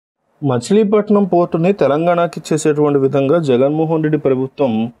మచిలీపట్నం పోర్టుని తెలంగాణకి ఇచ్చేసేటువంటి విధంగా జగన్మోహన్ రెడ్డి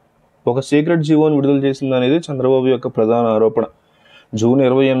ప్రభుత్వం ఒక సీక్రెట్ జీవోని విడుదల చేసిందనేది చంద్రబాబు యొక్క ప్రధాన ఆరోపణ. జూన్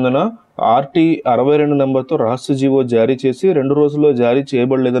 28న ఆర్టీ 62 నెంబర్తో రహస్య జీవో జారీ చేసి 2 రోజుల్లో జారీ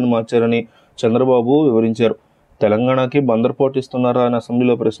చేయబడలేదని మార్చారని చంద్రబాబు వివరించారు. తెలంగాణకి బందర్ పోర్టు ఇస్తున్నారా అని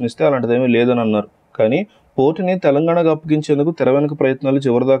అసెంబ్లీలో ప్రశ్నిస్తే అలాంటిదేమీ లేదని అన్నారు. కానీ పోర్టుని తెలంగాణకు అప్పగించేందుకు తెర వెనుక ప్రయత్నాలు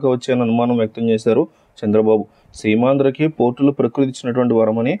చివరిదాకా వచ్చాయని అనుమానం వ్యక్తం చేశారు చంద్రబాబు. సీమాంధ్రకి పోర్టులు ప్రకృతి ఇచ్చినటువంటి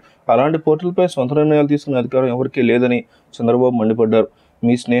వరమని, అలాంటి పోర్టులపై సొంత నిర్ణయాలు తీసుకునే అధికారం ఎవరికీ లేదని చంద్రబాబు మండిపడ్డారు.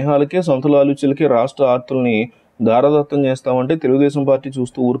 మీ స్నేహాలకి, సొంత లాలుచీలకి రాష్ట్ర ఆర్తుల్ని దారదత్తం చేస్తామంటే తెలుగుదేశం పార్టీ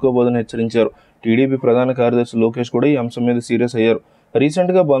చూస్తూ ఊరుకోబోదని హెచ్చరించారు. టీడీపీ ప్రధాన కార్యదర్శి లోకేష్ కూడా ఈ అంశం మీద సీరియస్ అయ్యారు.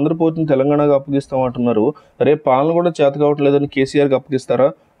 రీసెంట్గా బందర్ పోర్టుని తెలంగాణకు అప్పగిస్తామంటున్నారు, రేపు పాలన కూడా చేత కావట్లేదని కేసీఆర్కి అప్పగిస్తారా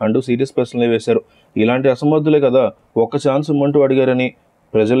అంటూ సీరియస్ ప్రశ్నలే వేశారు. ఇలాంటి అసమర్థులే కదా ఒక్క ఛాన్స్ ఇమ్మంటూ అడిగారని,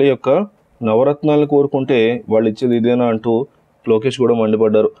 ప్రజల యొక్క నవరత్నాలను కోరుకుంటే వాళ్ళు ఇచ్చేది ఇదేనా అంటూ లోకేష్ కూడా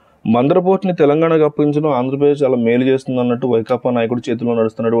మండిపడ్డారు. బందర్ పోర్టుని తెలంగాణకు అప్పగించడం ఆంధ్రప్రదేశ్ చాలా మేలు చేస్తుందన్నట్టు వైకాపా నాయకుడి చేతిలో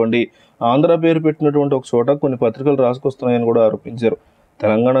నడుస్తున్నటువంటి ఆంధ్ర పేరు పెట్టినటువంటి ఒక చోట కొన్ని పత్రికలు రాసుకొస్తున్నాయని కూడా ఆరోపించారు.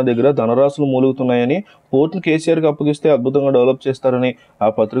 తెలంగాణ దగ్గర ధనరాశులు మూలుగుతున్నాయని, పోర్టును కేసీఆర్కి అప్పగిస్తే అద్భుతంగా డెవలప్ చేస్తారని ఆ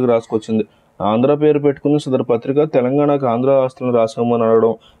పత్రిక రాసుకొచ్చింది. ఆంధ్ర పేరు పెట్టుకుని సదరు పత్రిక తెలంగాణకు ఆంధ్ర ఆస్తులను రాసామని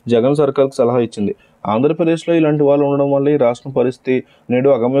అనడం జగన్ సర్కార్కి సలహా ఇచ్చింది. ఆంధ్రప్రదేశ్లో ఇలాంటి వాళ్ళు ఉండడం వల్ల ఈ రాష్ట్రం పరిస్థితి నేడు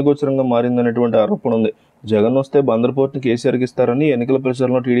అగమ్యగోచరంగా మారిందనేటువంటి ఆరోపణ ఉంది. జగన్ వస్తే బందర్ పోర్టుని కేసీఆర్కి ఇస్తారని ఎన్నికల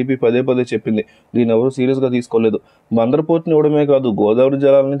ప్రచారంలో టీడీపీ పదే పదే చెప్పింది. దీన్ని ఎవరు సీరియస్గా తీసుకోలేదు. బందర్ పోర్టుని ఇవ్వడమే కాదు, గోదావరి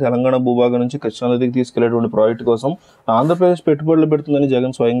జలాలని తెలంగాణ భూభాగం నుంచి కృష్ణానదికి తీసుకెళ్లేటువంటి ప్రాజెక్టు కోసం ఆంధ్రప్రదేశ్ పెట్టుబడులు పెడుతుందని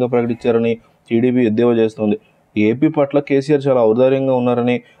జగన్ స్వయంగా ప్రకటించారని టీడీపీ ఎద్దేవా చేస్తోంది. ఏపీ పట్ల కేసీఆర్ చాలా ఔదార్యంగా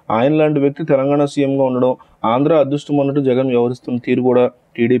ఉన్నారని, ఆయన లాంటి వ్యక్తి తెలంగాణ సీఎంగా ఉండడం ఆంధ్ర అదృష్టం అన్నట్టు జగన్ వ్యవహరిస్తున్న తీరు కూడా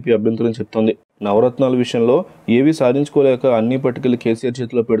టీడీపీ అభ్యంతరం చెప్తోంది. నవరత్నాల విషయంలో ఏవీ సాధించుకోలేక అన్ని పట్టుకెళ్లి కేసీఆర్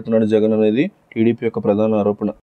చేతిలో పెడుతున్నాడు జగన్ అనేది టీడీపీ యొక్క ప్రధాన ఆరోపణ.